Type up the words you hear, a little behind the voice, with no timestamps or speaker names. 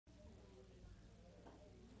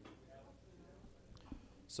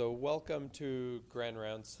So welcome to Grand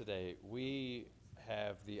Rounds today. We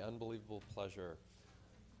have the unbelievable pleasure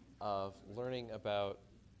of learning about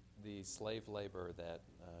the slave labor that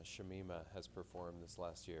Shameema has performed this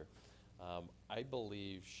last year. I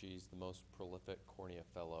believe she's the most prolific cornea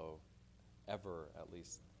fellow ever, at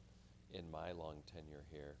least in my long tenure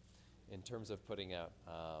here, in terms of putting out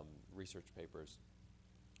research papers.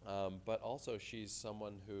 But also she's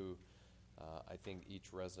someone who I think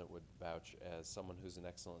each resident would vouch as someone who's an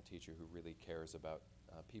excellent teacher who really cares about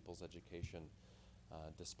people's education.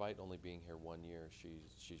 Despite only being here 1 year,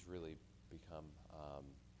 she's really become,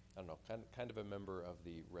 I don't know, kind of a member of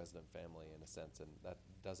the resident family in a sense, and that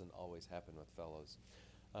doesn't always happen with fellows.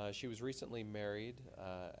 She was recently married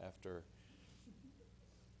after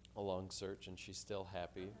a long search, and she's still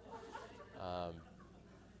happy.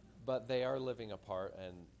 But they are living apart,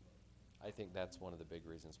 and I think that's one of the big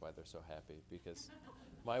reasons why they're so happy, because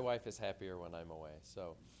my wife is happier when I'm away.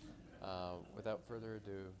 So without further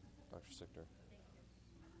ado, Dr. Skider.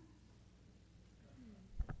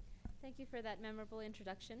 Thank you for that memorable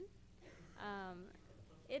introduction.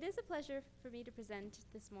 It is a pleasure for me to present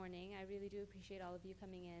this morning. I really do appreciate all of you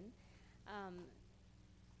coming in.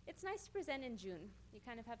 It's nice to present in June. You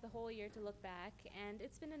kind of have the whole year to look back, and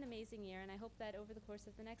it's been an amazing year, and I hope that over the course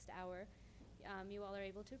of the next hour, you all are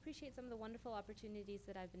able to appreciate some of the wonderful opportunities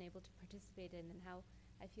that I've been able to participate in, and how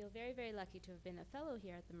I feel very, very lucky to have been a fellow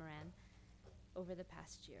here at the Moran over the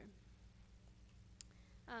past year.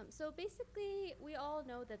 So basically, we all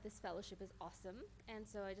know that this fellowship is awesome, and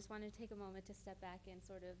so I just wanted to take a moment to step back and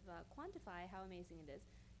sort of quantify how amazing it is.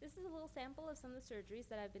 This is a little sample of some of the surgeries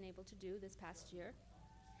that I've been able to do this past year.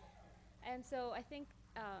 And so I think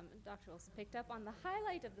Dr. Olson picked up on the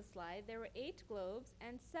highlight of the slide. There were 8 globes,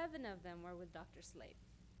 and 7 of them were with Dr. Slade.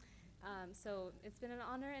 So it's been an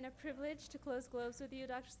honor and a privilege to close globes with you,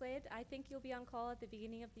 Dr. Slade. I think you'll be on call at the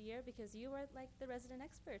beginning of the year because you are like the resident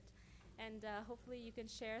expert. And hopefully you can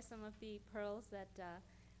share some of the pearls that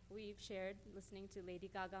we've shared listening to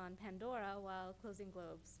Lady Gaga on Pandora while closing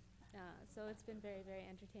globes. So it's been very, very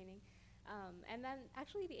entertaining. And then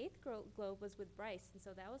actually the 8th globe was with Bryce, and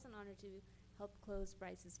so that was an honor to help close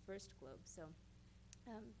Bryce's first globe. So,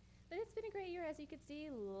 but it's been a great year, as you could see,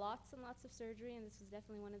 lots and lots of surgery, and this was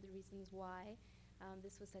definitely one of the reasons why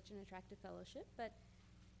this was such an attractive fellowship. But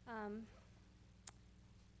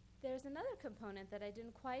there's another component that I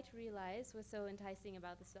didn't quite realize was so enticing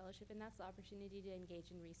about this fellowship, and that's the opportunity to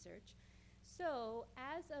engage in research. So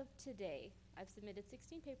as of today, I've submitted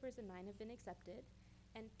 16 papers and 9 have been accepted.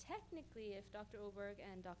 And technically, if Dr. Oberg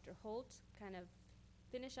and Dr. Holt kind of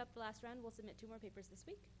finish up the last round, we'll submit 2 more papers this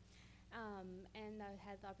week. And I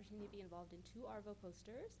had the opportunity to be involved in 2 ARVO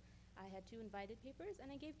posters. I had 2 invited papers,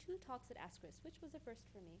 and I gave 2 talks at ASCRS, which was a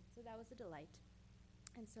first for me. So that was a delight.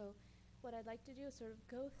 And so what I'd like to do is sort of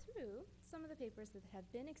go through some of the papers that have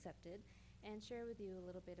been accepted and share with you a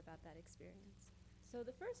little bit about that experience. So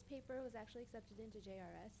the first paper was actually accepted into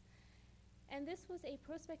JRS. And this was a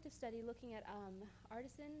prospective study looking at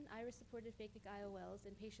artisan iris-supported phakic IOLs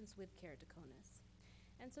in patients with keratoconus.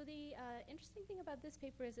 And so the interesting thing about this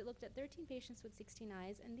paper is it looked at 13 patients with 16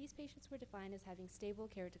 eyes, and these patients were defined as having stable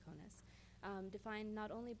keratoconus, defined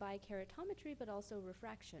not only by keratometry but also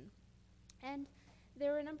refraction. And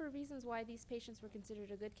there were a number of reasons why these patients were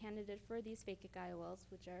considered a good candidate for these phakic IOLs,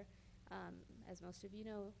 which are, as most of you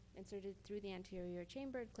know, inserted through the anterior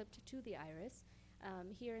chamber and clipped to the iris.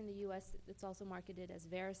 Here in the US, it's also marketed as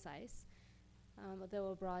Verisize, although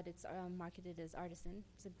abroad it's marketed as Artisan,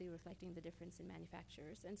 simply reflecting the difference in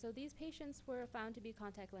manufacturers. And so these patients were found to be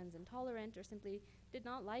contact lens intolerant or simply did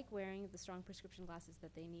not like wearing the strong prescription glasses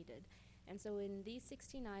that they needed. And so in these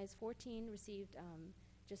 16 eyes, 14 received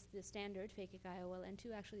just the standard phakic IOL, and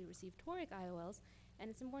 2 actually received toric IOLs.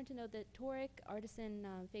 And it's important to note that toric artisan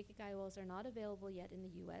phakic IOLs are not available yet in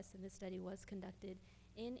the US, and this study was conducted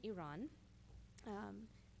in Iran.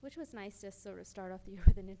 Which was nice to sort of start off the year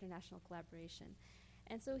with an international collaboration.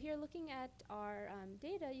 And so here, looking at our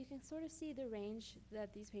data, you can sort of see the range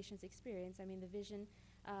that these patients experience. I mean, the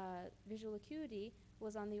visual acuity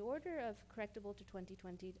was on the order of correctable to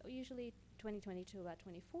 20/20, usually 20/20 to about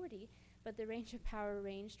 20/40, but the range of power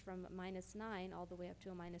ranged from -9 all the way up to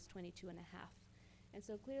a -22.5. And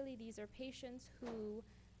so clearly these are patients who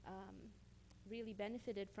really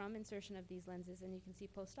benefited from insertion of these lenses, and you can see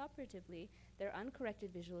postoperatively their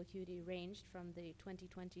uncorrected visual acuity ranged from the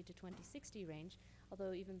 20/20 to 20/60 range,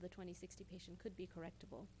 although even the 20/60 patient could be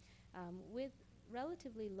correctable, with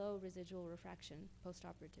relatively low residual refraction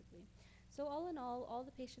postoperatively. So all in all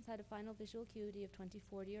the patients had a final visual acuity of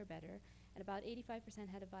 20/40 or better, and about 85%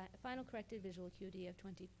 had a final corrected visual acuity of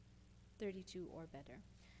 20/32 or better.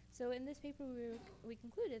 So in this paper, we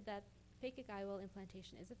concluded that phakic IOL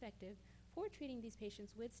implantation is effective for treating these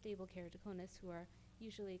patients with stable keratoconus who are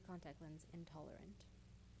usually contact lens intolerant.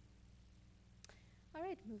 All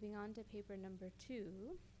right, moving on to paper number 2.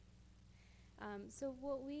 So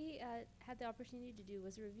what we had the opportunity to do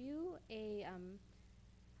was review a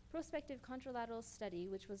prospective contralateral study,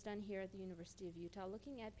 which was done here at the University of Utah,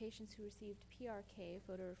 looking at patients who received PRK,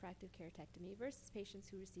 photorefractive keratectomy, versus patients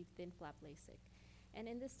who received thin flap LASIK. And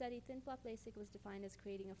in this study, thin flap LASIK was defined as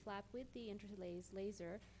creating a flap with the interlaced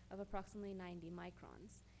laser of approximately 90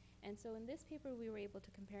 microns. And so in this paper, we were able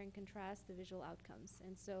to compare and contrast the visual outcomes.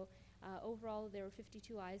 And so overall, there were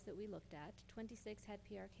 52 eyes that we looked at. 26 had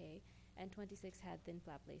PRK, and 26 had thin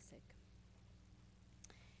flap LASIK.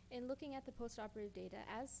 In looking at the postoperative data,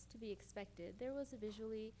 as to be expected, there was a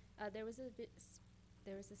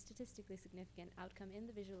statistically significant outcome in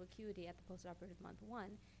the visual acuity at the postoperative month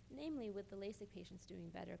 1, namely with the LASIK patients doing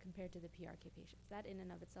better compared to the PRK patients. That in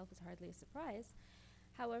and of itself is hardly a surprise.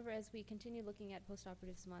 However, as we continue looking at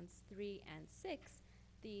postoperatives months 3 and 6,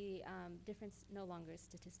 the difference no longer is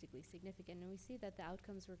statistically significant, and we see that the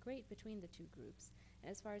outcomes were great between the two groups.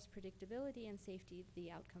 And as far as predictability and safety,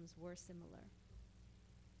 the outcomes were similar.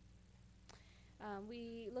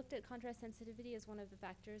 We looked at contrast sensitivity as one of the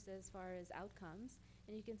factors as far as outcomes,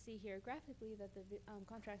 and you can see here graphically that the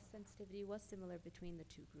contrast sensitivity was similar between the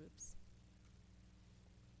two groups.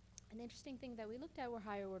 An interesting thing that we looked at were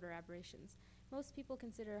higher order aberrations. Most people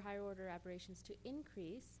consider higher order aberrations to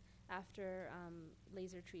increase after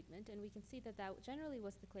laser treatment, and we can see that that generally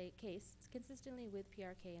was the case consistently with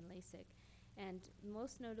PRK and LASIK. And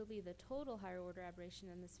most notably, the total higher order aberration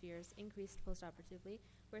in the spheres increased postoperatively,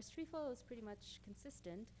 whereas trefoil was pretty much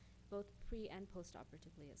consistent both pre and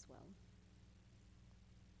postoperatively as well.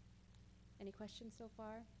 Any questions so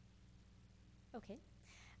far? Okay.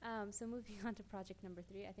 So moving on to project number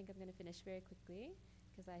 3, I think I'm going to finish very quickly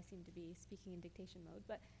because I seem to be speaking in dictation mode.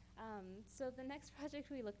 But so the next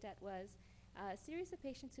project we looked at was a series of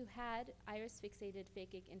patients who had iris fixated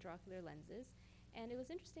phakic intraocular lenses. And it was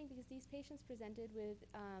interesting because these patients presented with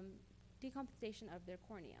decompensation of their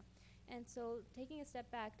cornea. And so taking a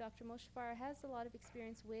step back, Dr. Moshfar has a lot of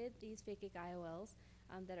experience with these phakic IOLs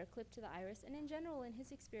that are clipped to the iris. And in general, in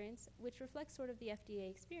his experience, which reflects sort of the FDA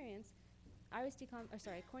experience,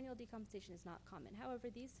 corneal decompensation is not common. However,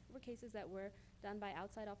 these were cases that were done by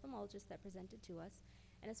outside ophthalmologists that presented to us.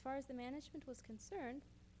 And as far as the management was concerned,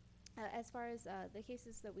 as far as the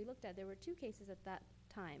cases that we looked at, there were 2 cases at that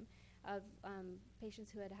time of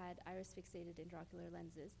patients who had had iris-fixated intraocular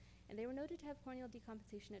lenses. And they were noted to have corneal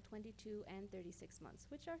decompensation at 22 and 36 months,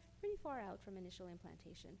 which are pretty far out from initial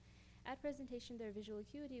implantation. At presentation, their visual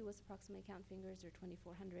acuity was approximately count fingers or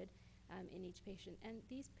 2400 in each patient. And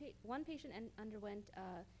one patient underwent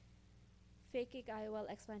phakic IOL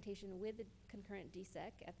explantation with a concurrent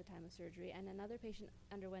DSEC at the time of surgery, and another patient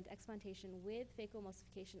underwent explantation with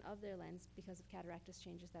phacoemulsification of their lens because of cataractus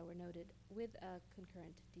changes that were noted with a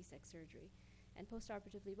concurrent DSEC surgery. And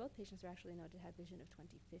postoperatively, both patients were actually noted to have vision of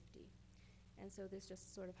 20/50. And so this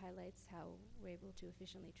just sort of highlights how we're able to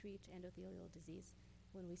efficiently treat endothelial disease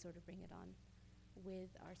when we sort of bring it on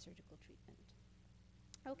with our surgical treatment.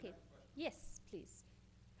 Okay. Yes, please.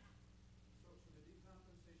 So the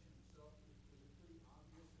decompensation itself, is it pretty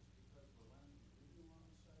obvious it's because the lens moving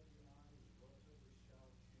alongside the eye is relatively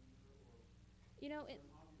shallow chamber, or You know, is there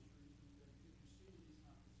an obvious reason? Did you see the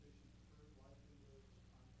decompensation occur like in the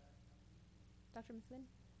contact lens? Dr. Mifflin?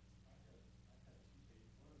 I had 2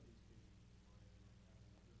 patients. One of these patients was mine, and I have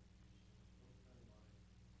another patient, both kind of mine,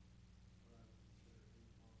 what I would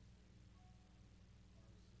consider incompetent artisan neuroscience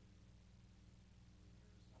surgery.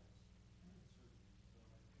 So I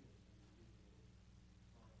think it's going to be a little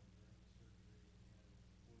trial during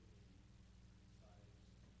the surgery and before the size too shallow.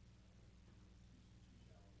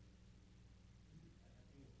 I think it's definitely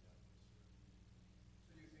surgery.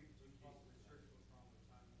 So you think it was possibly surgical trauma at the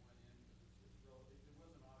time it went in? Because it's relative. It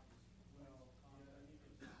wasn't obvious. Well, yeah, I think it's one of those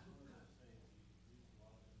things.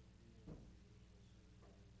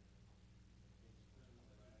 You lose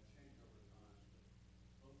a lot of endothelium in the original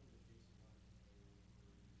surgery, and then things change over time. But both of the cases I were pretty obvious.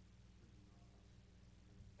 They're both outside.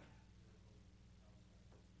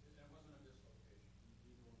 And it wasn't a dislocation.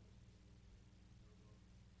 Neither one was dislocated. They were both.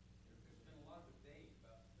 There's been a lot of debate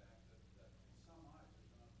about the fact that in some eyes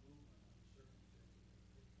there's enough movement under circumstances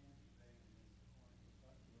that it can convey an into the cornea. Was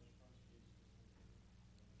Dr. Moshfar's case dislocated?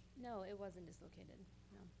 No, it wasn't dislocated.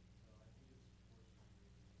 No. So I think it's fortunate.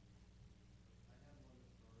 I had one that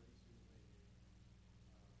was already superphakic, and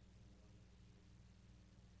one that was just.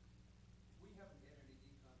 We haven't had any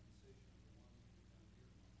decompensation of the ones that we found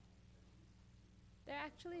here. There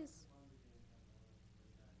actually is. One we didn't have one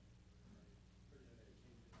with that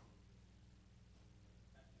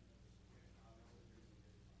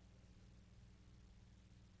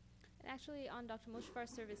actually, on Dr. Moshfar's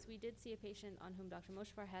service, we did see a patient on whom Dr.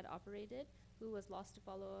 Moshfar had operated who was lost to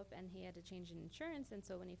follow-up, and he had a change in insurance, and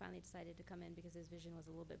so when he finally decided to come in because his vision was a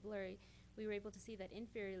little bit blurry, we were able to see that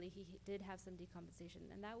inferiorly he did have some decompensation,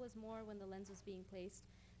 and that was more when the lens was being placed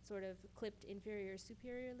sort of clipped inferior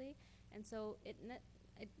superiorly, and so it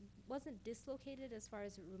wasn't dislocated as far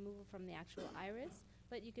as removal from the actual iris,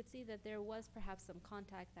 but you could see that there was perhaps some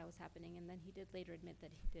contact that was happening, and then he did later admit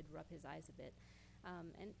that he did rub his eyes a bit.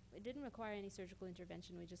 And it didn't require any surgical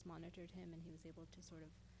intervention. We just monitored him, and he was able to sort of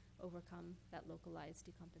overcome that localized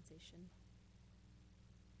decompensation.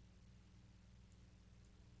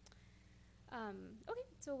 Okay,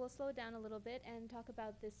 so we'll slow it down a little bit and talk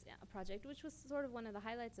about this project, which was sort of one of the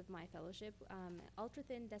highlights of my fellowship,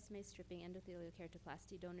 ultra-thin decimase stripping endothelial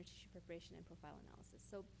keratoplasty, donor tissue preparation, and profile analysis.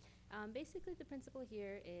 So basically the principle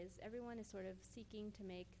here is everyone is sort of seeking to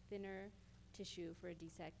make thinner tissue for a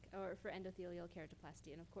or for endothelial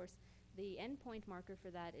keratoplasty. And of course, the endpoint marker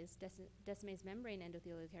for that is decimase membrane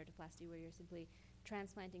endothelial keratoplasty, where you're simply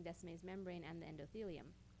transplanting decimase membrane and the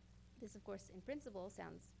endothelium. This, of course, in principle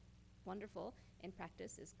sounds wonderful. In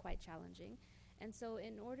practice is quite challenging. And so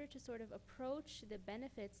in order to sort of approach the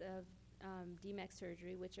benefits of DMEC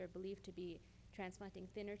surgery, which are believed to be transplanting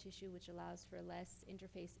thinner tissue, which allows for less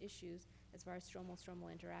interface issues as far as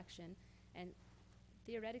stromal-stromal interaction, and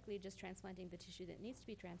theoretically just transplanting the tissue that needs to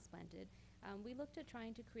be transplanted, we looked at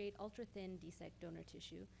trying to create ultra-thin DSEC donor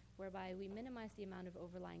tissue, whereby we minimize the amount of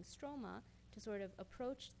overlying stroma to sort of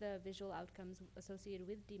approach the visual outcomes associated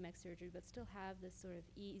with DMEC surgery, but still have this sort of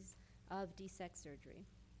ease of DSEC surgery.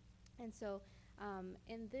 And so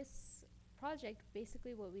in this project,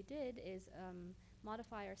 basically what we did is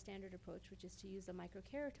modify our standard approach, which is to use a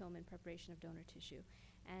microkeratome in preparation of donor tissue.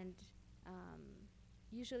 And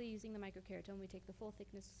usually using the microkeratome, we take the full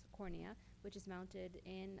thickness cornea, which is mounted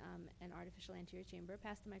in an artificial anterior chamber,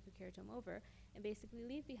 pass the microkeratome over, and basically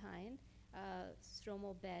leave behind a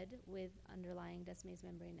stromal bed with underlying decimase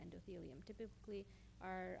membrane endothelium. Typically,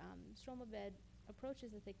 our stromal bed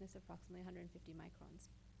approaches a thickness of approximately 150 microns.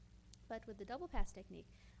 But with the double pass technique,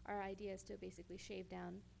 our idea is to basically shave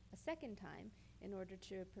down a second time in order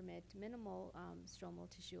to permit minimal stromal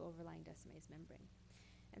tissue overlying decimase membrane.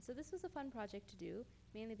 And so this was a fun project to do,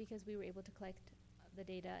 mainly because we were able to collect the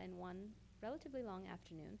data in one relatively long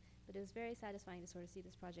afternoon, but it was very satisfying to sort of see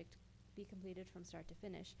this project be completed from start to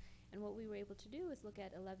finish. And what we were able to do is look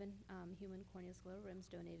at 11 human corneal scleral rims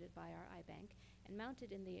donated by our eye bank and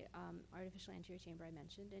mounted in the artificial anterior chamber I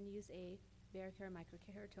mentioned, and use a varicare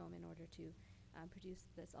microkeratome in order to produce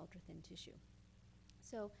this ultra-thin tissue.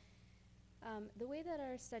 So the way that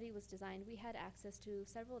our study was designed, we had access to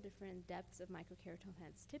several different depths of microkeratome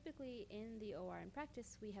heads. Typically in the OR in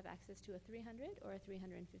practice, we have access to a 300 or a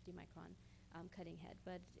 350 micron cutting head.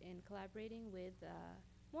 But in collaborating with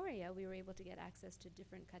Moria, we were able to get access to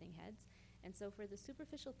different cutting heads. And so for the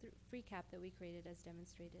superficial free cap that we created as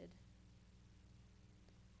demonstrated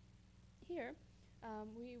here,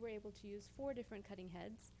 we were able to use 4 different cutting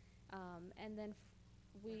heads. And then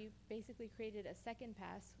we basically created a second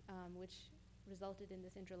pass, which resulted in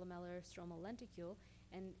this intralamellar stromal lenticule.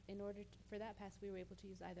 And in order for that pass, we were able to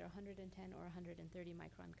use either 110 or 130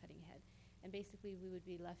 micron cutting head. And basically, we would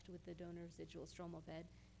be left with the donor residual stromal bed,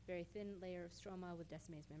 very thin layer of stroma with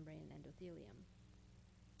decimase membrane and endothelium.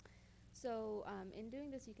 So in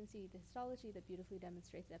doing this, you can see the histology that beautifully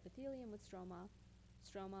demonstrates epithelium with stroma,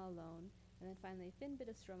 stroma alone, and then finally a thin bit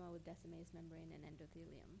of stroma with decimase membrane and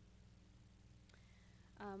endothelium.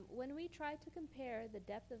 When we tried to compare the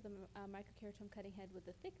depth of the microkeratome cutting head with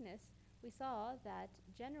the thickness, we saw that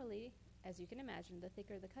generally, as you can imagine, the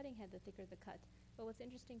thicker the cutting head, the thicker the cut. But what's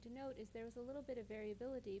interesting to note is there was a little bit of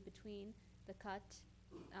variability between the cut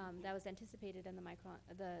that was anticipated and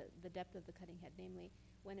the depth of the cutting head. Namely,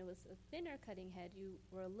 when it was a thinner cutting head, you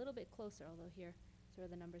were a little bit closer, although here sort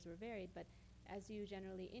of the numbers were varied. But as you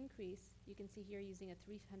generally increase, you can see here using a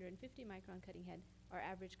 350 micron cutting head, our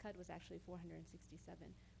average cut was actually 467,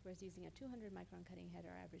 whereas using a 200 micron cutting head,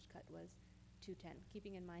 our average cut was 210,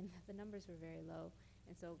 keeping in mind that the numbers were very low,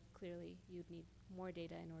 and so clearly you'd need more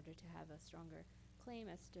data in order to have a stronger claim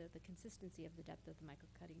as to the consistency of the depth of the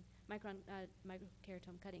microkeratome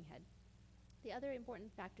cutting head. The other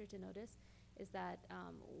important factor to notice is that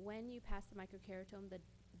when you pass the microkeratome,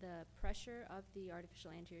 the pressure of the artificial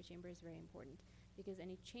anterior chamber is very important, because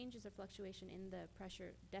any changes or fluctuation in the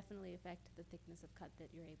pressure definitely affect the thickness of cut that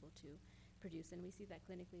you're able to produce, and we see that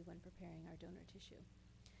clinically when preparing our donor tissue.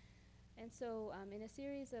 And so in a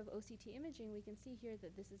series of OCT imaging, we can see here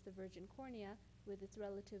that this is the virgin cornea with its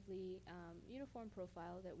relatively uniform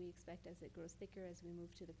profile that we expect as it grows thicker as we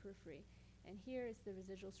move to the periphery. And here is the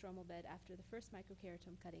residual stromal bed after the first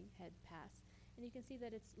microkeratome cutting head pass. And you can see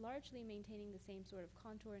that it's largely maintaining the same sort of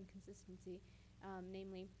contour and consistency,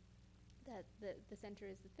 namely that the center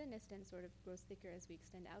is the thinnest and sort of grows thicker as we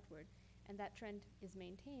extend outward. And that trend is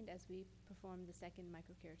maintained as we perform the second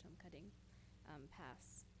microkeratome cutting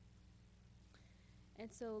pass. And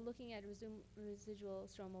so looking at residual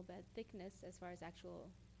stromal bed thickness as far as actual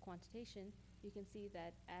quantitation, you can see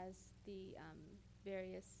that as the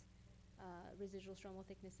various residual stromal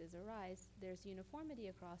thicknesses arise, there's uniformity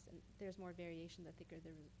across, and there's more variation the thicker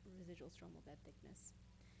the residual stromal bed thickness.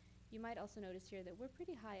 You might also notice here that we're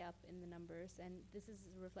pretty high up in the numbers, and this is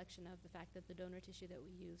a reflection of the fact that the donor tissue that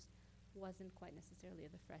we used wasn't quite necessarily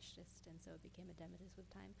the freshest, and so it became edematous with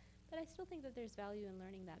time. But I still think that there's value in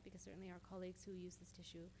learning that, because certainly our colleagues who use this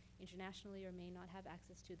tissue internationally or may not have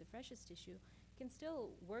access to the freshest tissue can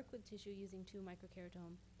still work with tissue using 2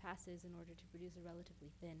 microkeratome passes in order to produce a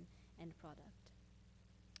relatively thin end product.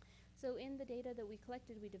 So in the data that we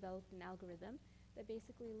collected, we developed an algorithm that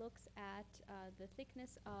basically looks at the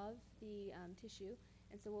thickness of the tissue.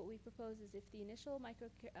 And so what we propose is if the initial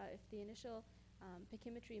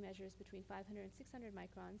pachymetry measures between 500 and 600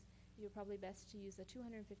 microns, you're probably best to use a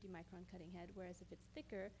 250 micron cutting head, whereas if it's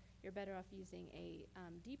thicker, you're better off using a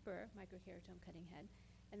deeper microkeratome cutting head.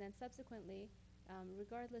 And then subsequently,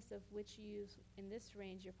 regardless of which you use in this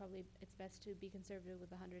range, it's best to be conservative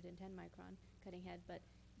with a 110 micron cutting head, but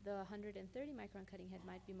the 130 micron cutting head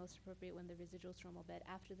might be most appropriate when the residual stromal bed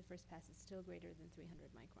after the first pass is still greater than 300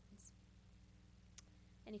 microns.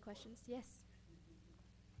 Any questions? Yes? It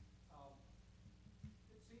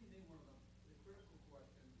seemed to me one of the critical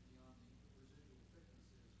questions beyond the residual thickness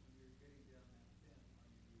is when you're getting down that thin,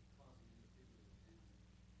 are you causing endothelial damage?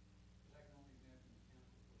 Because I can only imagine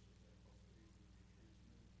mechanical forces that cause the reason to be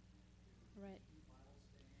transmitted. Right. Vital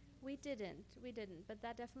staining? We didn't, but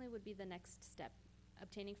that definitely would be the next step.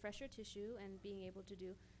 Obtaining fresher tissue and being able to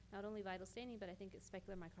do not only vital staining, but I think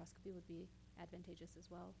specular microscopy would be advantageous as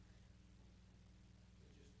well.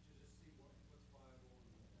 So just see what's viable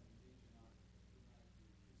and indeed you're not dramatically increasing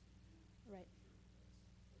damage. Right. Sure, that's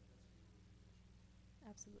the other issue.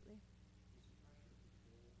 Absolutely. Is the pressure control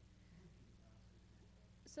between the passes?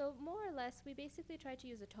 So more or less, we basically tried to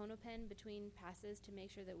use a tonopen between passes to make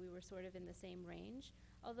sure that we were sort of in the same range.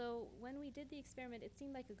 Although when we did the experiment, it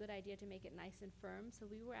seemed like a good idea to make it nice and firm, so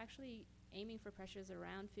we were actually aiming for pressures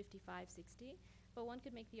around 55, 60. But one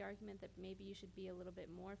could make the argument that maybe you should be a little bit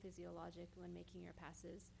more physiologic when making your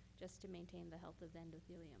passes, just to maintain the health of the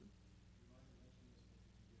endothelium.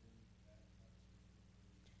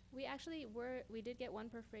 We did get one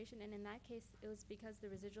perforation, and in that case, it was because the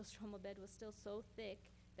residual stromal bed was still so thick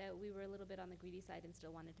that we were a little bit on the greedy side and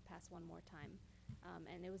still wanted to pass one more time.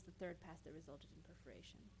 And it was the third pass that resulted in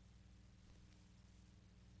perforation.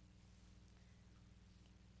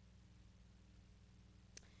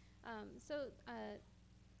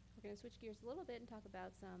 We're going to switch gears a little bit and talk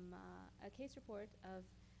about a case report of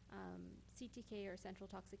CTK, or central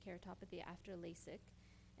toxic keratopathy, after LASIK.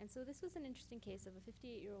 And so this was an interesting case of a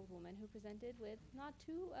 58-year-old woman who presented with not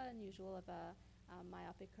too unusual of a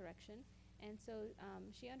myopic correction. And so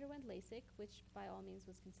she underwent LASIK, which by all means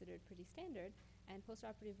was considered pretty standard. And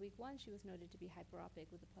postoperative week 1, she was noted to be hyperopic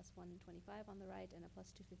with a +125 on the right and a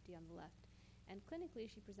 +250 on the left. And clinically,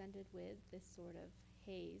 she presented with this sort of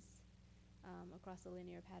haze across a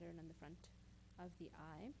linear pattern on the front of the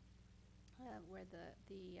eye, where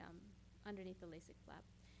underneath the LASIK flap.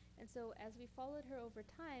 And so as we followed her over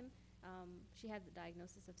time, she had the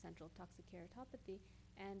diagnosis of central toxic keratopathy,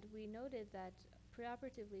 and we noted that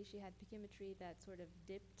preoperatively she had pachymetry that sort of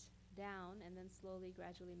dipped down and then slowly,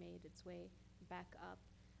 gradually made its way back up,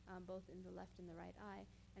 both in the left and the right eye.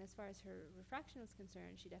 And as far as her refraction was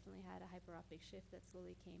concerned, she definitely had a hyperopic shift that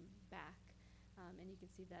slowly came back. And you can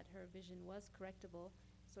see that her vision was correctable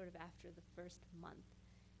sort of after the first month.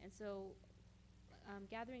 And so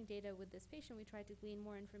gathering data with this patient, we tried to glean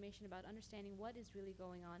more information about understanding what is really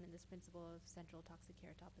going on in this principle of central toxic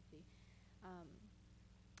keratopathy.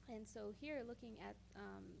 And so here, looking at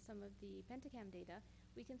some of the pentacam data,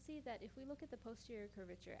 we can see that if we look at the posterior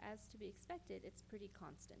curvature, as to be expected, it's pretty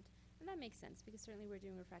constant. And that makes sense, because certainly we're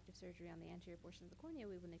doing refractive surgery on the anterior portion of the cornea,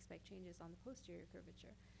 we wouldn't expect changes on the posterior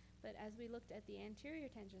curvature. But as we looked at the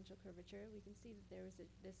anterior tangential curvature, we can see that there was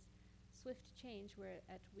this swift change where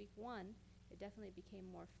at week 1, it definitely became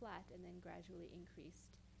more flat and then gradually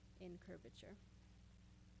increased in curvature.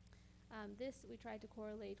 This we tried to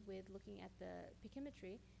correlate with looking at the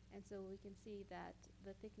pachymetry, and so we can see that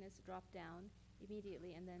the thickness dropped down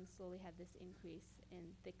immediately and then slowly had this increase in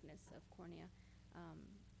thickness of cornea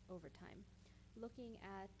over time. looking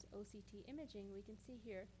at OCT imaging, we can see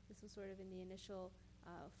here, this was sort of in the initial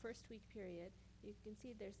first week period, you can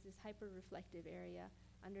see there's this hyper-reflective area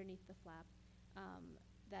underneath the flap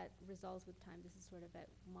that resolves with time. This is sort of at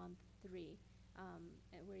month 3,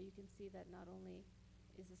 and where you can see that not only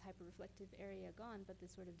is this hyper-reflective area gone, but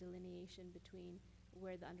this sort of delineation between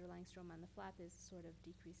where the underlying stroma and the flap is sort of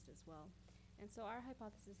decreased as well. And so our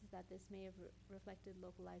hypothesis is that this may have reflected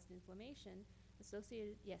localized inflammation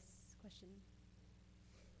associated. Yes, question.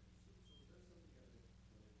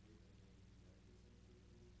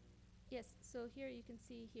 Yes, so here you can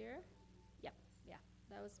see here. Yep, yeah,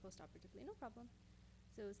 that was post-operatively, no problem.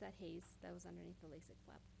 So it was that haze that was underneath the LASIK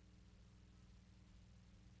flap.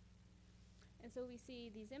 And so we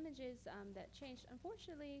see these images that changed.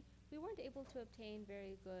 Unfortunately, we weren't able to obtain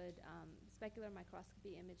very good specular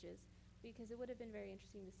microscopy images because it would have been very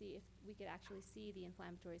interesting to see if we could actually see the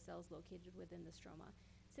inflammatory cells located within the stroma.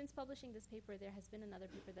 Since publishing this paper, there has been another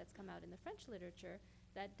paper that's come out in the French literature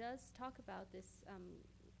that does talk about this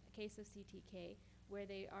case of CTK where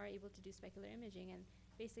they are able to do specular imaging. And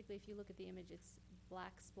basically, if you look at the image, it's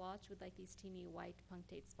black splotch with like these teeny white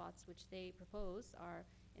punctate spots, which they propose are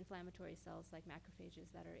inflammatory cells like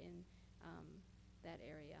macrophages that are in that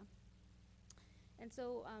area. And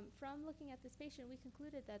so from looking at this patient, we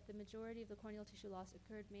concluded that the majority of the corneal tissue loss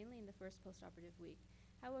occurred mainly in the first postoperative week.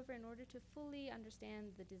 However, in order to fully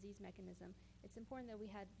understand the disease mechanism, it's important that we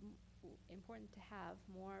had important to have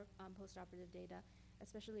more postoperative data,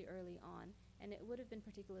 especially early on. And it would have been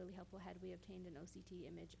particularly helpful had we obtained an OCT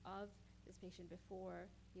image of this patient before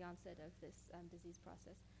the onset of this disease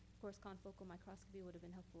process. Of course, confocal microscopy would have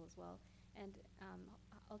been helpful as well. And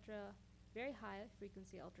very high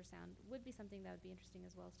frequency ultrasound would be something that would be interesting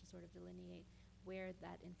as well, as to sort of delineate where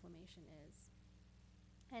that inflammation is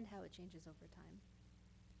and how it changes over time.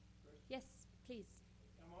 Yes, please.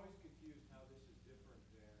 I'm always confused how this is different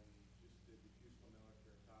than just the diffuse lamellar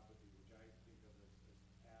keratopathy, which I think of as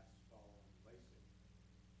past following LASIK.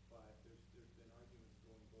 But there's been arguments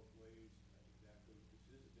going both ways. Exactly,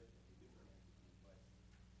 this is a different entity, but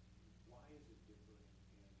why is it different?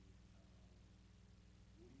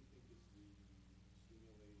 And what do you think is the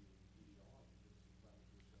stimulating etiology of this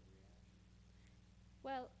inflammatory cell reaction?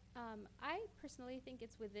 Well, I personally think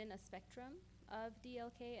it's within a spectrum of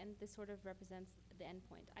DLK, and this sort of represents the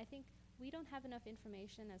endpoint. I think we don't have enough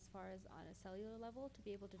information as far as on a cellular level to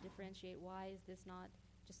be able to differentiate why is this not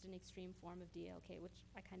just an extreme form of DLK, which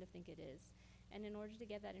I kind of think it is. And in order to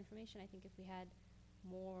get that information, I think if we had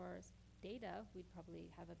more data, we'd probably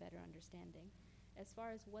have a better understanding. As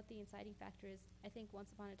far as what the inciting factor is, I think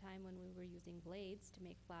once upon a time when we were using blades to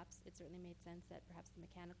make flaps, it certainly made sense that perhaps the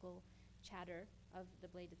mechanical chatter of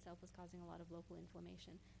the blade itself was causing a lot of local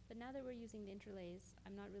inflammation. But now that we're using the interlays,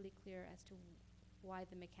 I'm not really clear as to why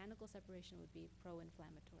the mechanical separation would be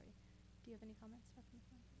pro-inflammatory. Do you have any comments, Dr.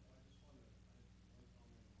 McClellan? I just wanted one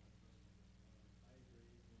comment and one question. I agree.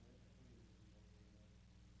 I think it is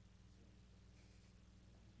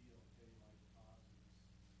a DLK might cause a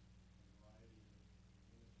variety of imaging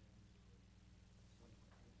or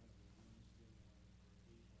some kind of a immune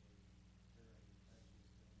stimulant or occasionally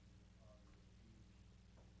parainfectious things that cause a huge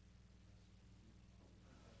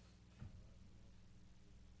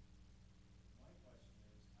my question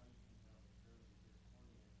is how you can tell if there is a good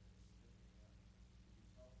cornea that is thick enough. Could you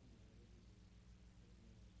tell from the images if the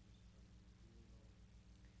thickening is just from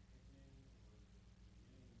epithelial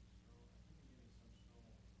thickening or is it beginning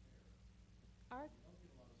stromal? I think you're getting some stromal repair. You don't get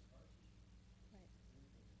a lot of scar tissue. Right. It's an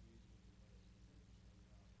infant disease with the specific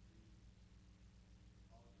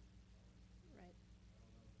not Right. I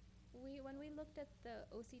don't know. When we looked at the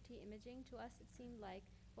OCT imaging, to us it seemed like,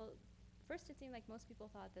 well, first it seemed like most people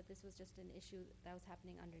thought that this was just an issue that was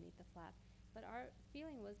happening underneath the flap. But our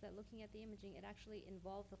feeling was that looking at the imaging, it actually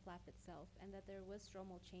involved the flap itself, and that there was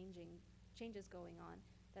stromal changes going on,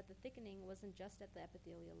 that the thickening wasn't just at the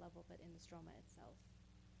epithelial level, but in the stroma itself.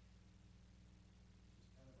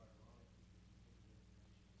 It's kind of ironic because you think the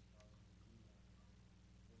inflammation is causing edema,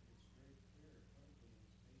 but it's very clear clinically in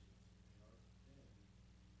these patients that they are thin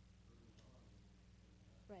early on in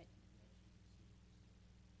Right.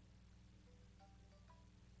 you can actually see it.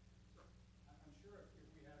 I'm sure if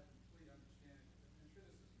we had a complete understanding, I'm sure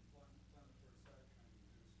this is inflammatory cytokine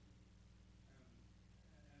induced,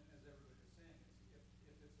 and as everybody was saying, if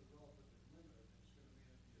it's a relatively limited, it's going to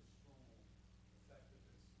be a stromal effect that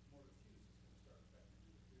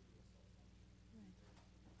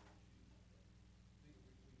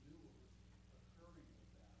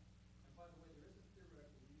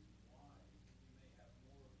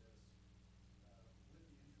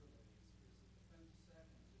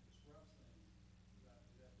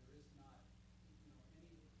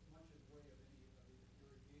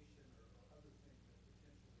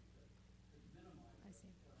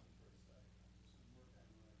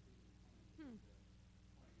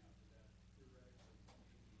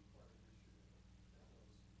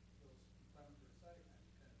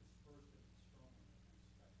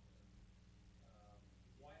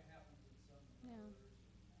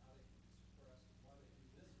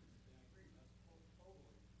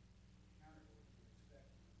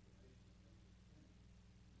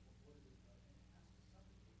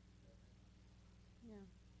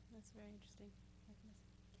that's very interesting mechanism.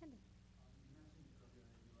 Kendall. You mentioned earlier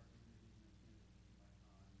that you are going to be using a 250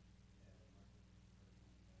 micron head, microversion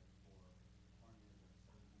head for corneas of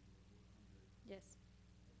 700 to 800 Yes.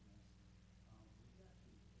 thickness. Would you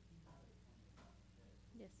actually, if you had a cornea head,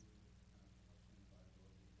 Yes. you would kind of question the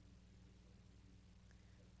viability of doing a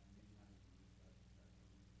 250 and maybe not even use that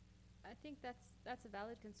cornea? I think that's a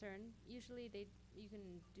valid concern. Usually you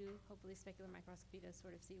can do hopefully specular microscopy to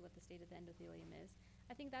sort of see what the state of the endothelium is.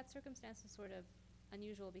 I think that circumstance is sort of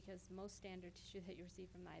unusual because most standard tissue that you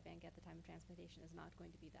receive from the eye bank at the time of transplantation is not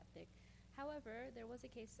going to be that thick. However, there was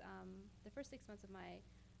a case the first 6 months of my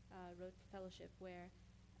road fellowship where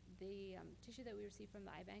the tissue that we received from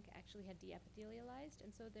the eye bank actually had de-epithelialized,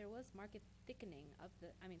 and so there was marked thickening of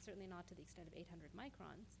the, I mean, certainly not to the extent of 800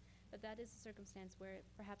 microns, but that is a circumstance where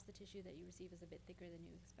perhaps the tissue that you receive is a bit thicker than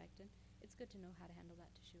you expect, and it's good to know how to handle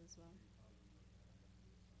that tissue as well.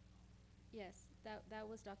 Yes, that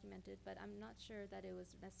was documented, but I'm not sure that it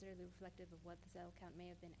was necessarily reflective of what the cell count may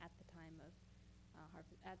have been at the time of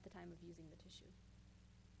using the tissue.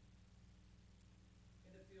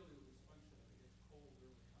 Endothelial dysfunction, if it gets cold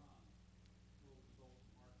early on, will result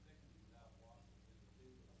in marked thickening without loss of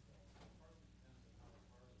endothelial cells. So partially depends on how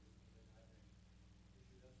far it is from the eye bank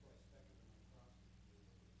tissue. That's why specular microscopy is much more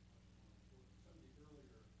important. Some of the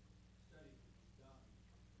earlier studies that was done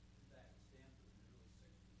back at Stanford in the early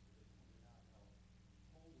 60s, where they pointed out how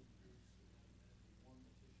cold induced and then as they warm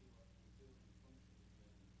the tissue up, endothelium function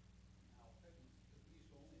again, and how thickness, because we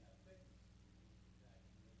used to only have thickness, back,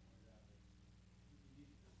 and they pointed out that you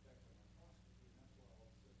needed the specular microscopy, and that's why all of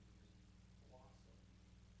a sudden it just blossomed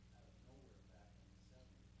out of nowhere back in the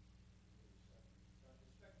 70s, early 70s. So the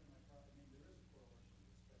specular microscopy, I mean, there is a correlation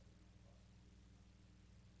with specular microscopy.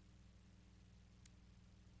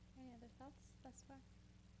 Any other thoughts thus far?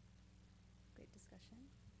 Great discussion.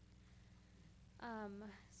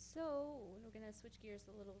 So we're going to switch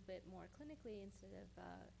gears a little bit more clinically instead of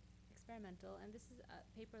experimental, and this is a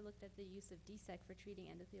paper looked at the use of DSEC for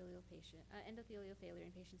treating endothelial failure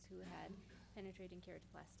in patients who had penetrating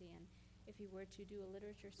keratoplasty. And if you were to do a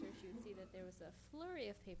literature search, you would see that there was a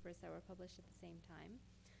flurry of papers that were published at the same time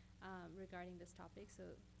regarding this topic. So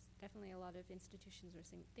definitely a lot of institutions were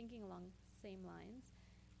thinking along the same lines.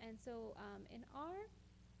 And so in our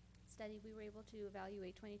study, we were able to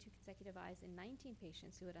evaluate 22 consecutive eyes in 19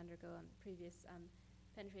 patients who had undergone previous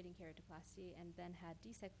penetrating keratoplasty and then had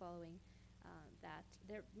DSEC following that.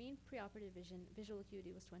 Their mean preoperative visual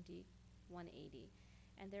acuity was 2180.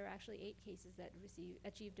 And there were actually 8 cases that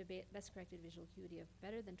achieved a best-corrected visual acuity of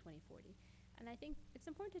better than 2040. And I think it's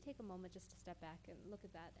important to take a moment just to step back and look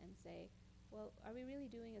at that and say, well, are we really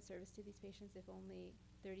doing a service to these patients if only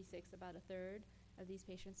 36, about a third, of these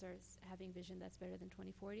patients are having vision that's better than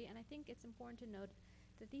 2040? And I think it's important to note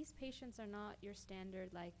that these patients are not your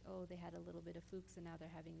standard, like, oh, they had a little bit of flukes and now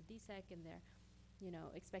they're having a DSEC and they're,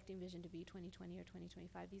 expecting vision to be 2020 or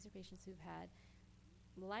 2025. These are patients who've had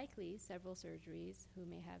likely several surgeries, who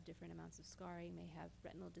may have different amounts of scarring, may have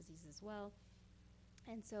retinal disease as well.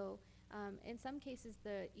 And so in some cases,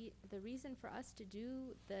 the reason for us to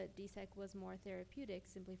do the DSEC was more therapeutic,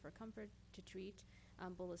 simply for comfort, to treat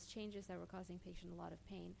bullous changes that were causing patient a lot of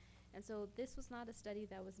pain. And so this was not a study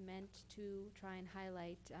that was meant to try and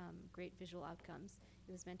highlight great visual outcomes.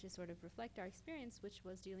 It was meant to sort of reflect our experience, which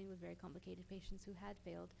was dealing with very complicated patients who had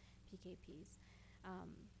failed PKPs.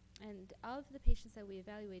 And of the patients that we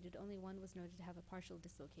evaluated, only one was noted to have a partial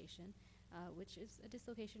dislocation, which is a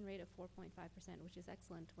dislocation rate of 4.5%, which is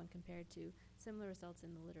excellent when compared to similar results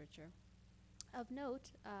in the literature. Of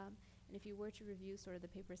note, and if you were to review sort of the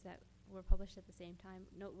papers that were published at the same time,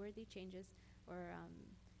 noteworthy changes or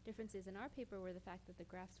differences in our paper were the fact that the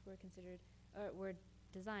grafts were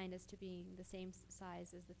designed as to being the same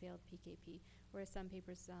size as the failed PKP, whereas some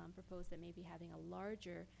papers propose that maybe having a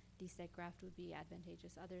larger DSEC graft would be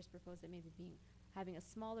advantageous. Others propose that maybe having a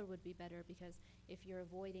smaller would be better, because if you're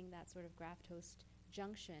avoiding that sort of graft-host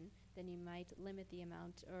junction, then you might limit the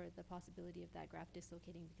amount or the possibility of that graft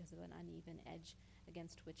dislocating because of an uneven edge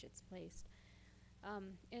against which it's placed.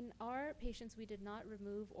 In our patients, we did not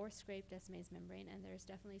remove or scrape Descemet's membrane, and there's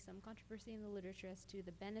definitely some controversy in the literature as to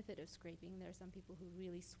the benefit of scraping. There are some people who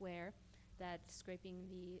really swear that scraping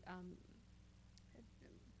the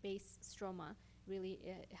base stroma really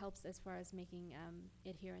helps as far as making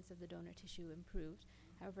adherence of the donor tissue improved.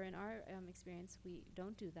 However, in our experience, we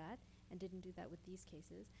don't do that and didn't do that with these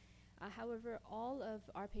cases. However, all of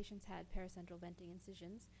our patients had paracentral venting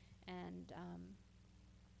incisions, and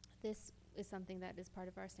this is something that is part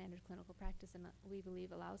of our standard clinical practice, and we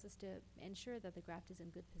believe allows us to ensure that the graft is in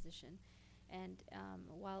good position. And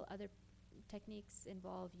while other techniques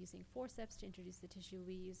involve using forceps to introduce the tissue.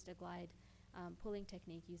 We used a glide pulling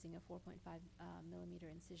technique using a 4.5 millimeter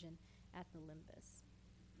incision at the limbus.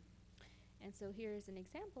 And so here's an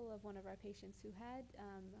example of one of our patients who had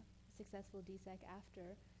successful DSEC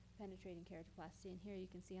after penetrating keratoplasty. And here you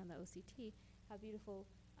can see on the OCT how beautiful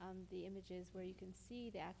the image is, where you can see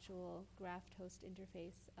the actual graft-host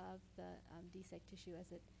interface of the DSEC tissue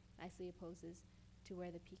as it nicely opposes to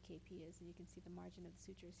where the PKP is. And you can see the margin of the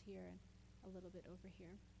sutures here and a little bit over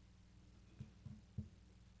here.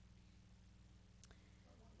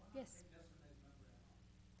 Yes.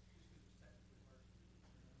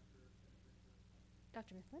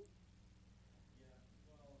 Dr. Mifflin? Yeah,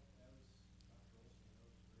 well, as Dr. Olson knows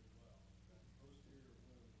very well, that posterior wound,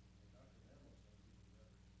 and Dr. Menlo says even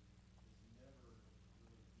better, is never really healed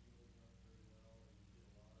up very well, and you get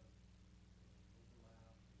a lot of overlap and a lot of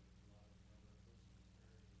non-reversible disparities. So if you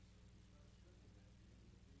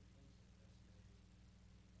start stripping that, you're into the big chunks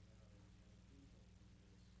of estimated amount of anesthesia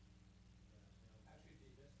from this graft. Now, actually,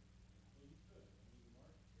 divest. Well, you could. I mean,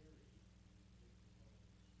 Mark Terry, the big component of the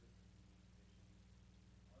stripping in these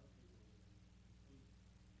patients, arguably complete,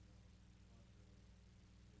 contrary to his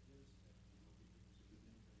technique, where he was integrate.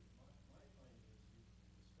 My finding is,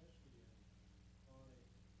 especially in chronic,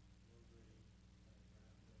 low-grade kind of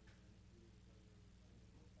graft failure and including failure over time,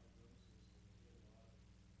 they get fibrosis and they get a lot of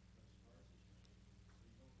scar tissue changes, so you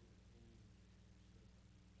don't get a clean stripping.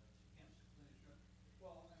 Hence, clean strip.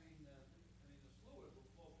 Well, I mean, the fluid will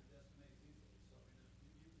flow through desmoids easily. So I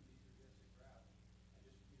mean, you can be through basic graft. You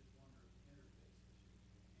just wonder if the interface tissue is going to enhance the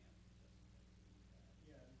desmoid.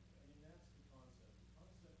 Yeah, I mean that's the concept. The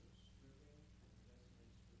concept of stripping and desmoid stripping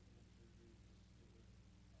surgery is different.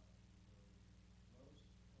 So most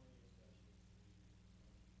cornea specialists believe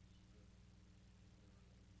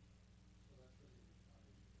it's strip. So that's really the issue.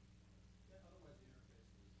 Yeah, otherwise the interface is. Mark Terry would be the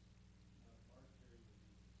exception. It feels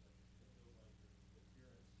like the appearance issue that you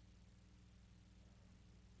want to strip.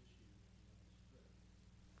 I think most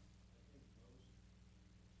experienced DSEC surgeons now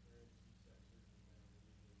believe there's more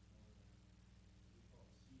of that we call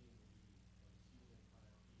seating the bead, like sealing a tire, bead on the tire, pressurizing the bead,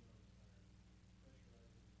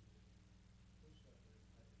 push up very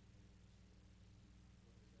tightly to make it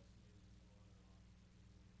strip, whether it's estimated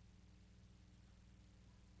is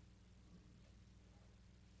on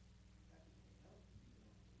or off. That may help,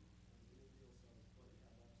 endothelial cells play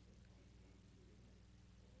how that stuff comes along too.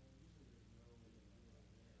 Usually there's no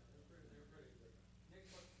they're pretty good. Nick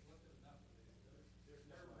looked at enough of these.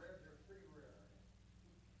 They're rare. They're pretty rare.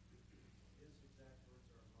 His exact words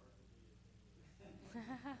are remarkably attenuated.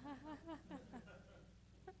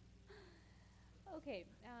 Okay,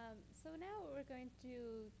 so now we're going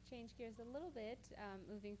to change gears a little bit,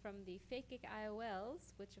 moving from the phakic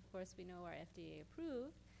IOLs, which of course we know are FDA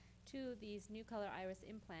approved, to these new color iris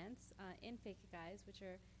implants in phakic eyes, which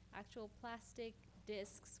are actual plastic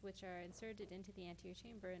discs which are inserted into the anterior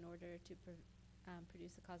chamber in order to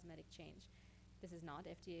produce a cosmetic change. This is not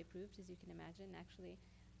FDA approved, as you can imagine. Actually,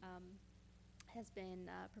 has been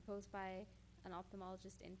proposed by an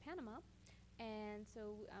ophthalmologist in Panama. And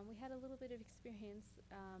so we had a little bit of experience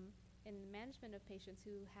in the management of patients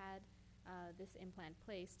who had this implant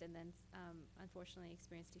placed and then unfortunately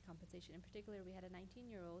experienced decompensation. In particular, we had a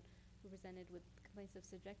 19-year-old who presented with complaints of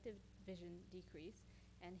subjective vision decrease,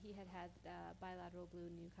 and he had had bilateral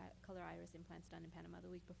blue new color iris implants done in Panama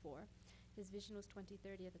the week before. His vision was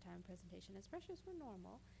 20/30 at the time of presentation. His pressures were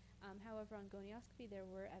normal. However, on gonioscopy, there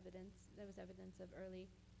was evidence of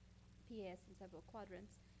early PAS in several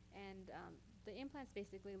quadrants, and the implants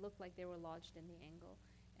basically looked like they were lodged in the angle.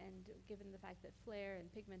 And given the fact that flare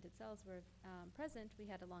and pigmented cells were present, we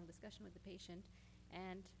had a long discussion with the patient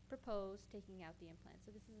and proposed taking out the implant.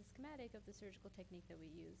 So this is a schematic of the surgical technique that we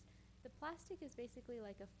used. The plastic is basically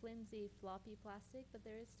like a flimsy, floppy plastic, but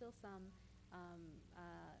there is still some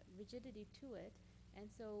rigidity to it.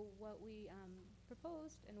 And so what we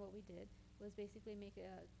proposed and what we did was basically make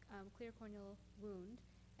a clear corneal wound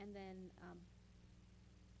and then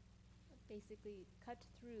basically cut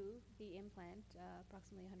through the implant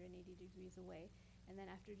approximately 180 degrees away, and then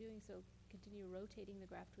after doing so, continue rotating the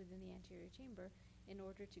graft within the anterior chamber in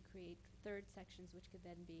order to create third sections which could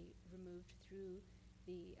then be removed through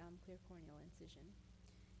the clear corneal incision.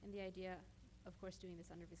 And the idea, of course, doing this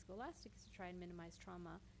under viscoelastic is to try and minimize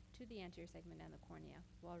trauma to the anterior segment and the cornea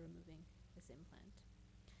while removing this implant.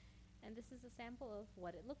 And this is a sample of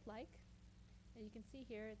what it looked like. And you can see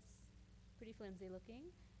here it's pretty flimsy looking.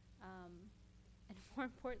 And more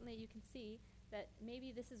importantly, you can see that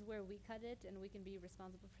maybe this is where we cut it and we can be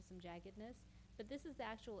responsible for some jaggedness, but this is the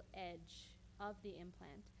actual edge of the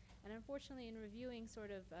implant. And unfortunately, in reviewing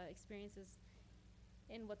sort of experiences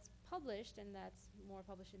in what's published, and that's more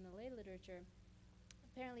published in the lay literature,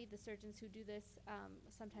 apparently the surgeons who do this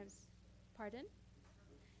sometimes, pardon?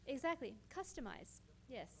 Exactly, customize.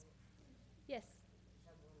 Yes. Yes.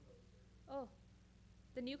 Oh,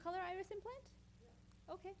 the new color iris implant?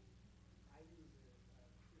 Okay.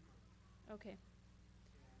 Okay.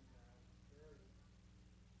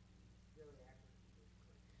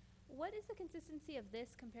 What is the consistency of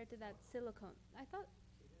this compared to that silicone? I thought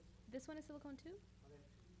this one is silicone too?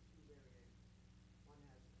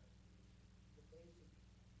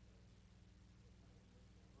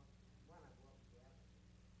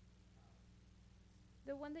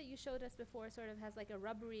 The one that you showed us before sort of has like a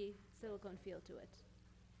rubbery silicone feel to it.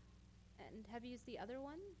 And have you used the other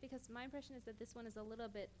one? Because my impression is that this one is a little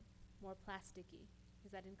bit more plasticky.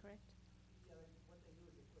 Is that incorrect?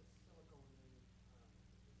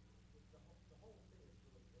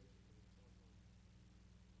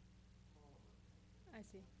 I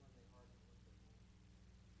see.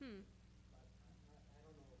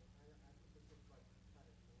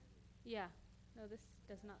 Yeah. No, this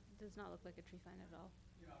does not look like a tree fine at all.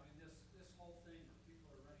 You know, I mean, this whole thing where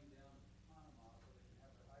people are running down to Panama so they can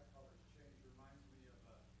have their eye colors changed reminds me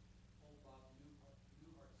of old Bob Newhart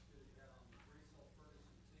skit he had on the Gracell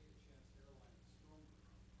Ferguson Take a Chance airline at Storm.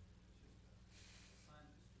 It's just a sign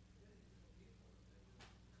of the stupidity of the people that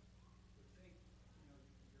they would think, you know,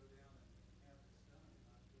 you can go down and have this done and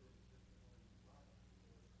not do it differently in the product.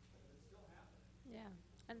 But it's still happening. Yeah,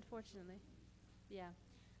 unfortunately. Yeah.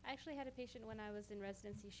 I actually had a patient when I was in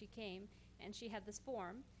residency. She came and she had this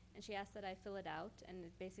form and she asked that I fill it out, and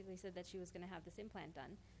it basically said that she was going to have this implant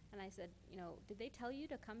done. And I said, you know, did they tell you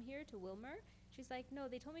to come here to Wilmer? She's like, no,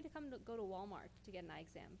 they told me to go to Walmart to get an eye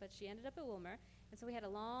exam. But she ended up at Wilmer, and so we had a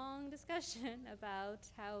long discussion about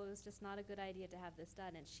how it was just not a good idea to have this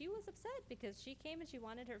done. And she was upset because she came and she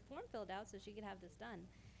wanted her form filled out so she could have this done.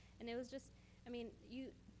 And it was just, I mean,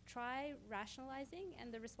 you try rationalizing,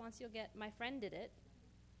 and the response you'll get, my friend did it.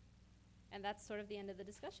 And that's sort of the end of the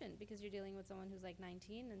discussion, because you're dealing with someone who's like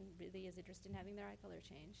 19 and really is interested in having their eye color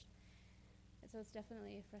changed. And so it's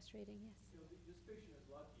definitely frustrating, yes. You know, this patient is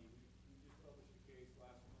lucky. We just published a case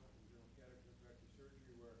last month in Journal of Cataract and Refractive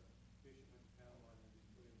Surgery where a patient went to Panama and was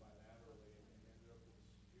put in bilaterally and ended up with a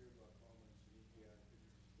severe glaucoma and synechia and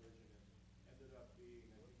pigment dispersion, and ended up being,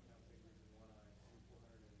 I think, count fingers in one eye,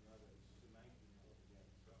 400 in another. This is a 19 altogether.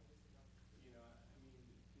 So, you know, I mean,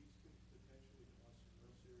 these could potentially cause some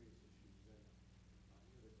real serious issues. And,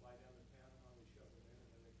 you know, they fly down to Panama, we shove them in, and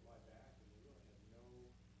then they fly back, and they really have no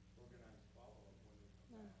organized follow-up when they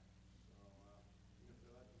come back. So, you know, if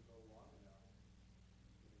they let them go long enough,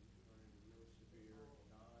 you know, you can run into really severe,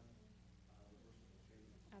 non-reversible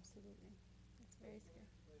changes. Absolutely. It's very scary.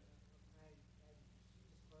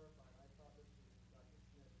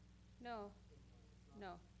 No.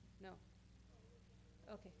 No. No.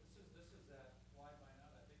 Okay. This is that fly by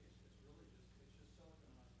night. I think it's really just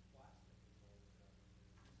siliconized plastic is all it does.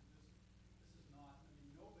 This is not. I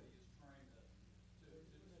mean, nobody is trying to do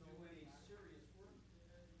any serious work. I mean,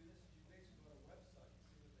 this is, you basically go to a website and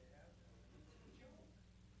see what they have there. I mean, it's a joke.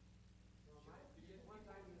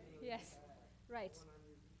 Yes. Right. I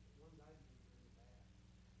don't know.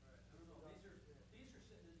 These are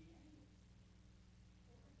sitting in the angle.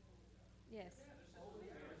 Yes.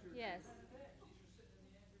 Yeah, Yes. these are sitting in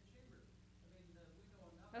the anterior chamber. I mean, we know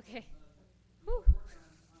enough. Okay. People Whew. working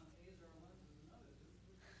on AZR lenses and others.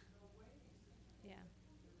 There's no way. Yeah.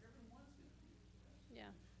 Everyone's going to do this.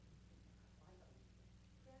 Yeah.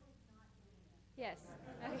 Yes.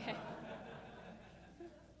 Okay.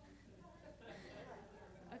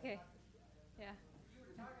 Okay. Yeah. You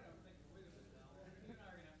were talking, I'm thinking, wait a minute now. You and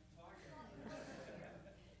I are going to have to talk about this.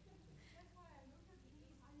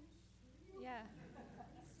 Yeah.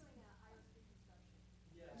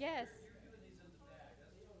 Yes. Yes. You're doing these in the bag.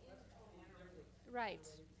 That's totally different. Right.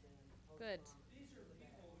 Good. These are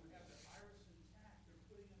people who have their iris intact. They're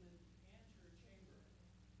putting them in anterior chamber,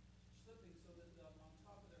 slipping so that on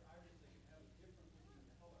top of their iris they can have a different looking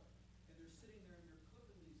color. And they're sitting there and you're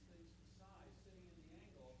clipping these things to size, sitting in the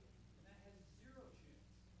angle, and that has zero chance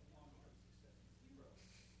of long-term success. Zero.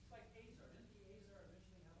 It's like AZR. Didn't the AZR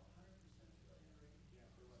eventually have 100% failure rate? Yeah,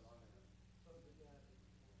 if they went long enough.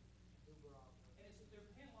 And they're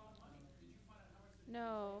paying a lot of money. Did you find out how much they're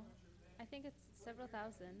No. how much you're paying? I think it's several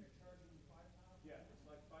thousand. They're charging them $5,000. Yeah, it's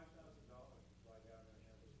like $5,000 to fly down there and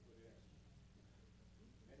have this put in.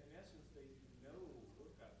 And in essence, they do no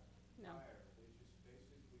workup No. prior. They just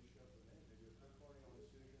basically shove them in. They do a precorneal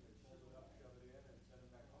incision, they fold it up, shove it in, and send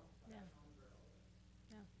them back home. Yeah.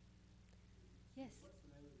 Yeah. Yes. What's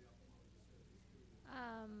the name of the ophthalmologist?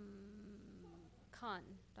 Khan,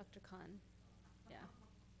 Dr. Khan. Yeah.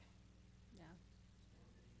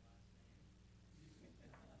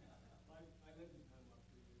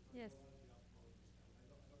 Yes. know a lot of the ophthalmologists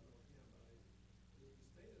have. I don't know him, but the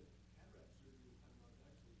state of cataract surgery in Panama is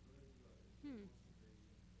actually very good. It's Hmm. most of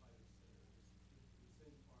the private centers. It's the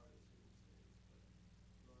same part as in the States, but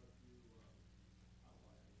there are a few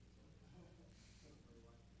outliers. That's my wife actually.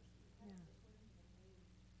 Yeah.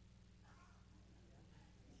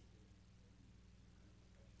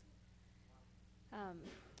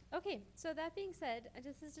 Okay, so that being said,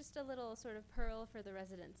 this is just a little sort of pearl for the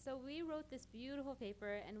residents. So we wrote this beautiful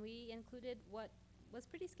paper, and we included what was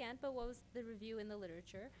pretty scant, but what was the review in the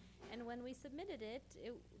literature. And when we submitted it,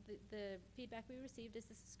 the feedback we received is,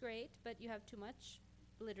 this is great, but you have too much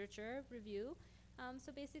literature review.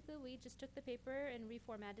 So basically, we just took the paper and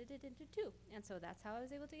reformatted it into 2. And so that's how I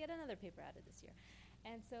was able to get another paper out of this year.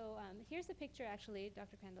 And so here's a picture, actually,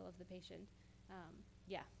 Dr. Crandall, of the patient.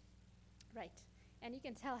 Yeah, right. And you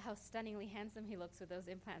can tell how stunningly handsome he looks with those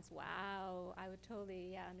implants. Wow, I would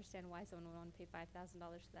totally understand why someone would want to pay $5,000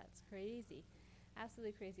 for that. It's crazy,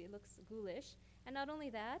 absolutely crazy. It looks ghoulish. And not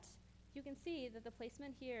only that, you can see that the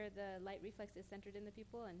placement here, the light reflex is centered in the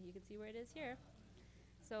pupil, and you can see where it is here.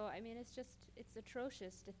 So, I mean, it's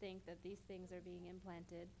atrocious to think that these things are being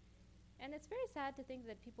implanted. And it's very sad to think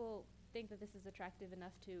that people think that this is attractive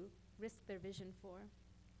enough to risk their vision for.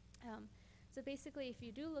 So basically, if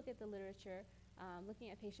you do look at the literature, looking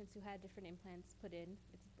at patients who had different implants put in,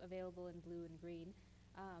 it's available in blue and green.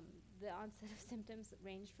 The onset of symptoms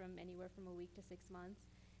ranged from anywhere from a week to 6 months.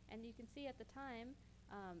 And you can see at the time,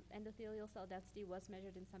 endothelial cell density was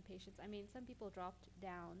measured in some patients. I mean, some people dropped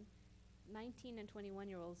down, 19 and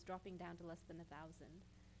 21-year-olds dropping down to less than 1,000.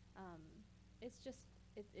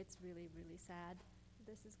 It's really, really sad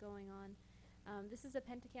this is going on. This is a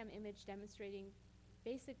pentacam image demonstrating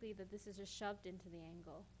basically that this is just shoved into the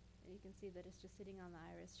angle. You can see that it's just sitting on the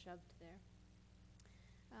iris, shoved there.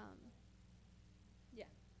 Yeah,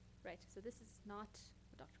 right. So this is not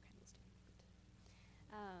what Dr. Crandall's doing.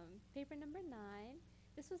 Paper number 9.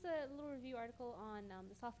 This was a little review article on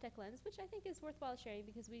the soft-tech lens, which I think is worthwhile sharing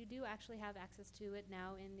because we do actually have access to it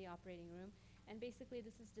now in the operating room. And basically,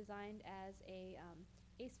 this is designed as a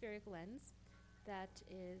aspheric lens that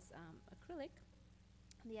is acrylic.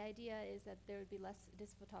 The idea is that there would be less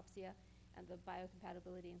dysphotopsia, and the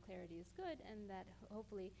biocompatibility and clarity is good, and that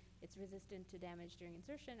hopefully it's resistant to damage during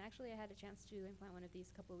insertion. Actually, I had a chance to implant one of these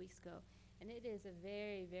a couple of weeks ago, and it is a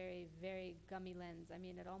very, very, very gummy lens. I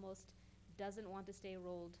mean, it almost doesn't want to stay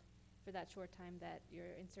rolled for that short time that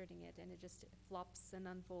you're inserting it, and it just flops and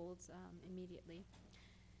unfolds immediately.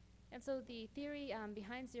 And so the theory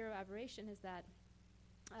behind zero aberration is that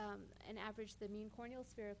an average, the mean corneal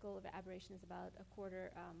spherical of aberration is about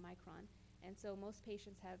 1/4 micron. And so most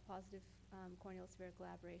patients have positive corneal spherical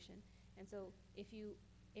aberration. And so if you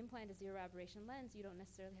implant a zero aberration lens, you don't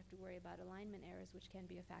necessarily have to worry about alignment errors, which can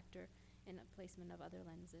be a factor in a placement of other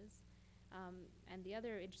lenses. And the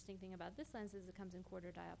other interesting thing about this lens is it comes in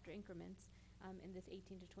 1/4 diopter increments in this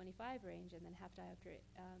 18 to 25 range, and then half diopter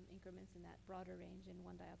increments in that broader range, and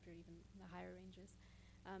 1 diopter even the higher ranges,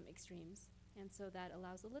 extremes. And so that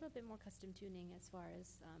allows a little bit more custom tuning as far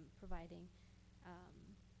as providing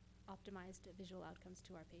optimized visual outcomes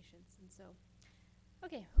to our patients. And so,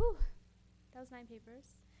 okay, that was 9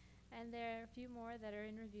 papers. And there are a few more that are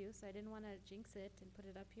in review, so I didn't want to jinx it and put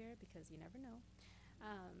it up here because you never know.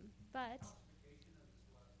 But Calcification of this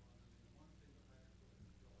last one. I mean, the one thing with hydrophilic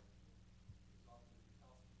filler is often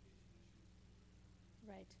calcification issues.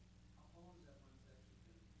 right. How long has that lens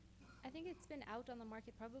actually been? I think it's been out on the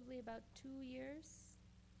market probably about 2 years,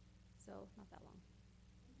 so not that long.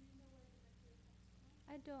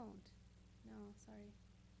 I don't. No, sorry.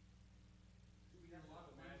 We have a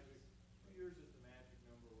lot of magic. 2 years is the magic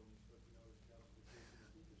number when you start to notice calcification.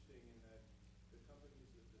 It's interesting in that the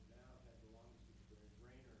companies that now have the longest experience,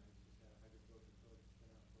 Rayner has just had a hydrophilic acrylic that's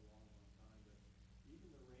been out for a long, long time, but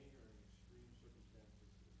even the Rayner in extreme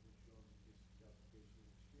circumstances has been shown to case of calcification.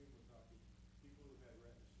 Extreme, we're talking people who've had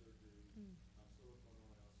retina surgery, silicone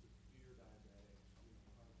oil, severe diabetics,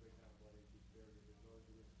 chronic breakdown blood ages, barrier, there's always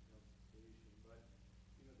a risk of calcification. But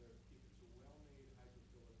if it's a well-made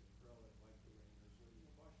hydrophilic acrylic like the Rayners,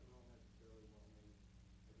 or Bausch & Lomb has a fairly well-made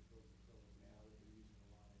hydrophilic acrylic now that they're using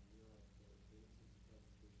a lot in Europe. The incidence of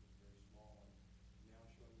calcification is very small, and now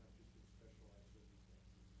showing up just in specialized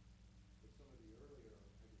circumstances. But some of the earlier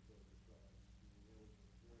hydrophilic acrylics, there was a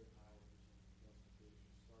very high percent of calcification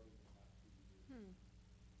starting in about 2 years. Hmm.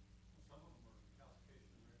 Well, some of them are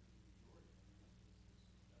calcification rate for the majority. I mean,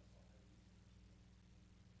 that's all heavy.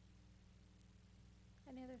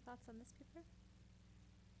 Any other thoughts on this paper?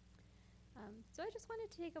 So I just wanted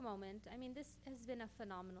to take a moment. I mean, this has been a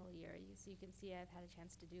phenomenal year. So you can see I've had a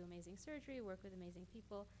chance to do amazing surgery, work with amazing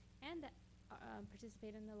people, and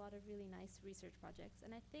participate in a lot of really nice research projects.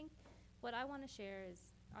 And I think what I want to share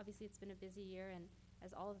is, obviously it's been a busy year, and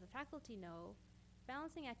as all of the faculty know,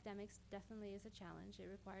 balancing academics definitely is a challenge. It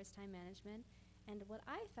requires time management. And what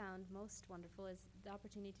I found most wonderful is the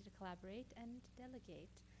opportunity to collaborate and delegate,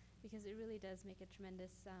 because it really does make a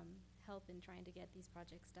tremendous help in trying to get these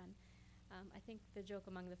projects done. I think the joke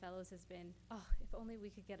among the fellows has been, oh, if only we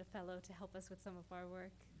could get a fellow to help us with some of our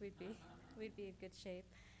work, we'd be in good shape.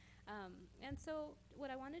 And so what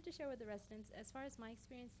I wanted to share with the residents, as far as my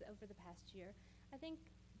experience over the past year, I think,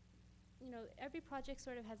 every project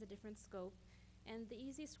sort of has a different scope, and the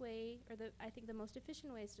easiest way, or I think the most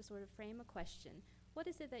efficient way, is to sort of frame a question. What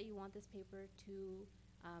is it that you want this paper to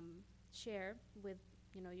share with,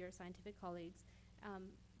 your scientific colleagues?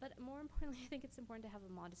 But more importantly, I think it's important to have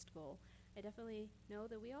a modest goal. I definitely know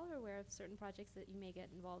that we all are aware of certain projects that you may get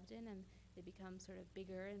involved in, and they become sort of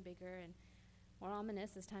bigger and bigger and more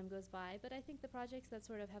ominous as time goes by. But I think the projects that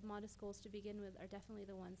sort of have modest goals to begin with are definitely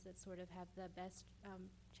the ones that sort of have the best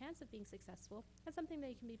chance of being successful, and something that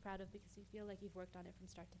you can be proud of because you feel like you've worked on it from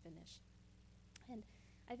start to finish. And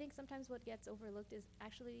I think sometimes what gets overlooked is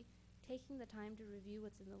actually taking the time to review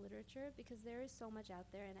what's in the literature, because there is so much out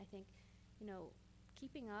there, and I think,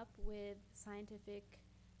 keeping up with scientific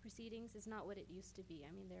proceedings is not what it used to be. I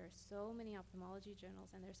mean, there are so many ophthalmology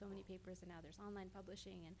journals, and there's so many papers, and now there's online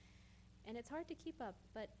publishing, and it's hard to keep up.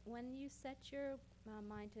 But when you set your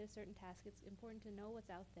mind to a certain task, it's important to know what's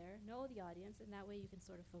out there, know the audience, and that way you can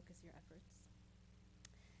sort of focus your efforts.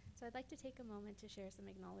 So I'd like to take a moment to share some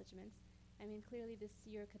acknowledgements. I mean, clearly this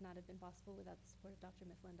year could not have been possible without the support of Dr.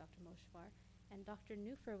 Mifflin and Dr. Moshfar. And Dr.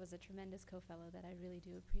 Newfer was a tremendous co-fellow that I really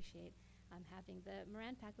do appreciate having. The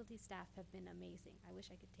Moran faculty staff have been amazing. I wish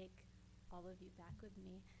I could take all of you back with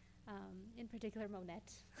me. In particular,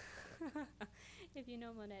 Monette. If you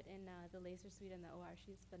know Monette in the laser suite and the OR,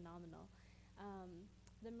 she's phenomenal.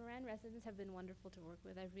 The Moran residents have been wonderful to work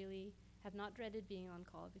with. I really have not dreaded being on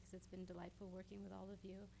call because it's been delightful working with all of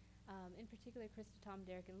you. In particular, Krista, Tom,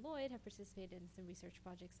 Derek, and Lloyd have participated in some research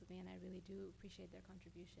projects with me, and I really do appreciate their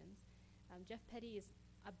contributions. Jeff Petty is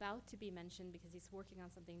about to be mentioned because he's working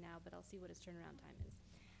on something now, but I'll see what his turnaround time is.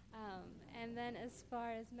 And then as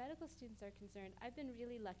far as medical students are concerned, I've been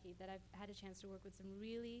really lucky that I've had a chance to work with some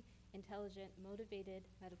really intelligent, motivated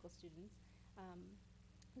medical students.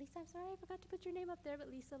 Lisa, I'm sorry I forgot to put your name up there, but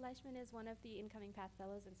Lisa Leishman is one of the incoming PATH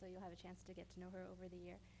Fellows, and so you'll have a chance to get to know her over the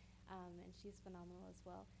year. And she's phenomenal as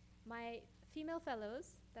well. My female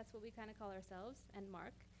fellows, that's what we kind of call ourselves, and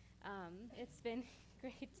Mark. It's been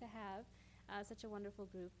great to have such a wonderful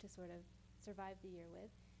group to sort of survive the year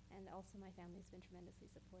with, and also my family's been tremendously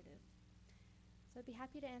supportive. So I'd be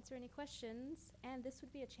happy to answer any questions, and this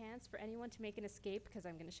would be a chance for anyone to make an escape because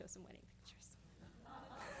I'm going to show some wedding pictures. I've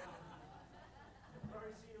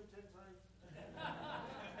already seen them 10 times.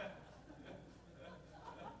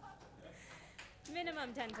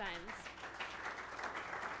 Minimum 10 times.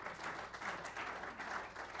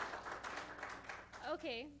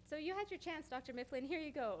 Okay, so you had your chance, Dr. Mifflin. Here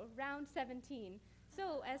you go, round 17.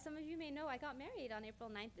 So, as some of you may know, I got married on April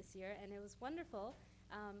 9th this year, and it was wonderful,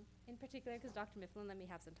 in particular because Dr. Mifflin let me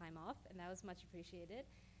have some time off, and that was much appreciated.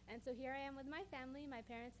 And so here I am with my family, my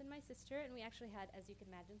parents and my sister, and we actually had, as you can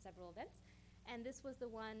imagine, several events. And this was the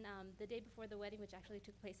one, the day before the wedding, which actually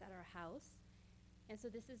took place at our house. And so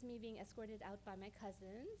this is me being escorted out by my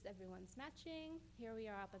cousins. Everyone's matching. Here we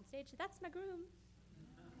are up on stage. That's my groom.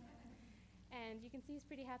 And you can see he's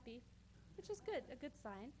pretty happy, which is good, a good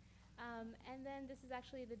sign. And then this is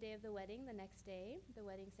actually the day of the wedding, the next day, the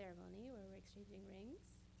wedding ceremony, where we're exchanging rings.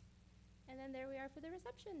 And then there we are for the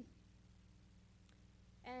reception.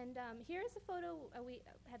 And here's a photo. We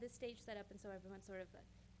had this stage set up, and so everyone sort of,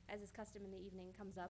 as is custom in the evening, comes up.